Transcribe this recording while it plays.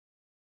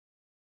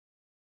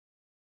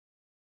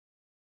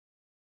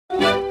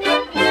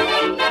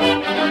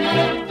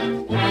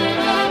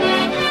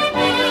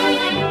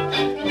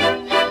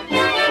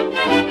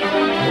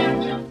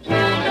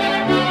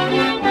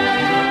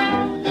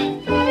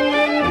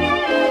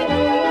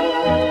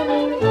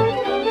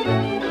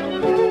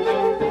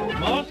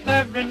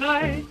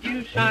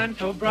shine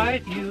so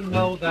bright, you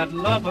know that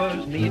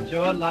lovers need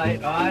your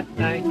light. I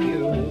thank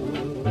you,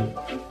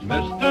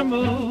 Mr.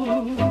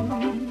 Moon.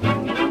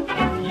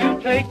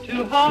 You take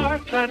two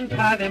hearts and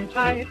tie them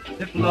tight.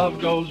 If love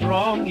goes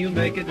wrong, you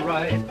make it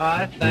right.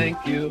 I thank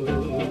you,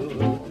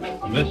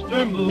 Mr.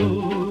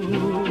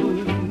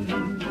 Moon.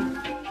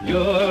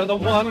 You're the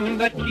one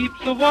that keeps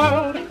the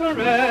world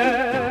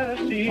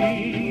caressing.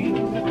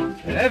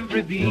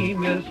 Every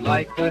beam is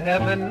like the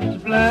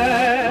heavens'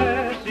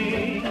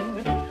 blessing.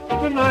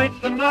 Tonight's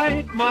the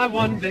night, my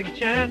one big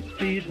chance.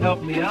 Please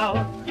help me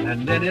out,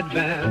 and in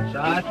advance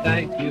I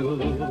thank you,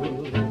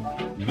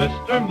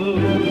 Mr.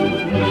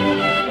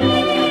 Moon.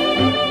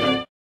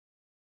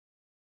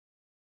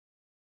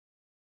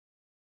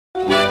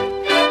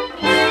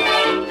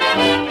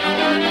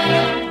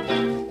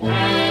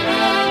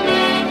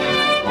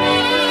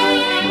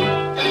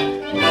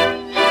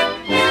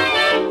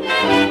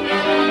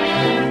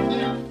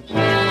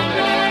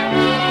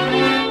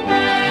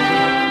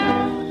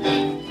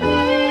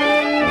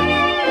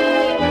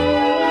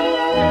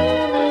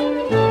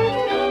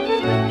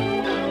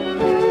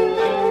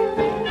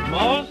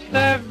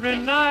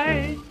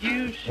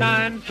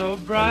 So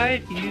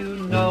bright, you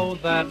know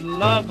that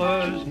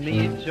lovers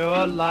need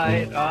your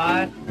light.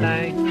 I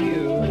thank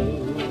you,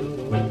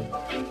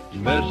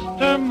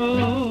 Mr.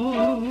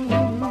 Moon.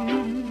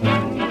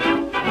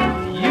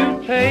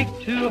 You take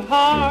two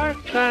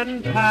hearts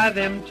and tie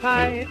them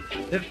tight.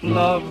 If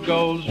love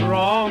goes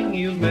wrong,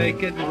 you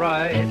make it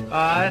right.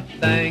 I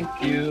thank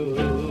you,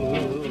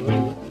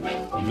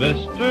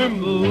 Mr.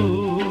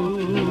 Moon.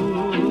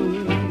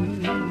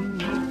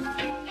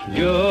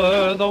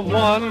 You're the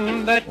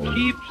one that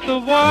keeps the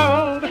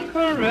world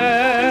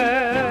caressing.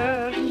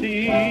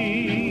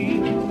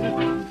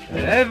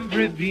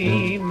 Every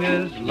beam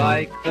is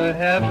like the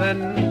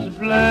heavens'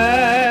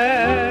 blessing.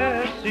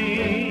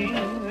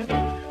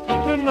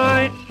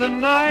 Tonight's the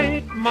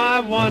night, my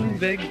one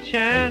big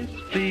chance.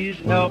 Please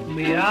help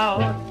me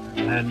out,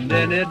 and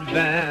in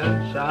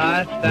advance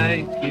I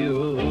thank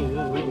you,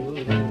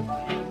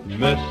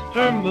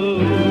 Mr.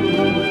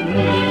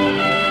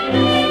 Moon.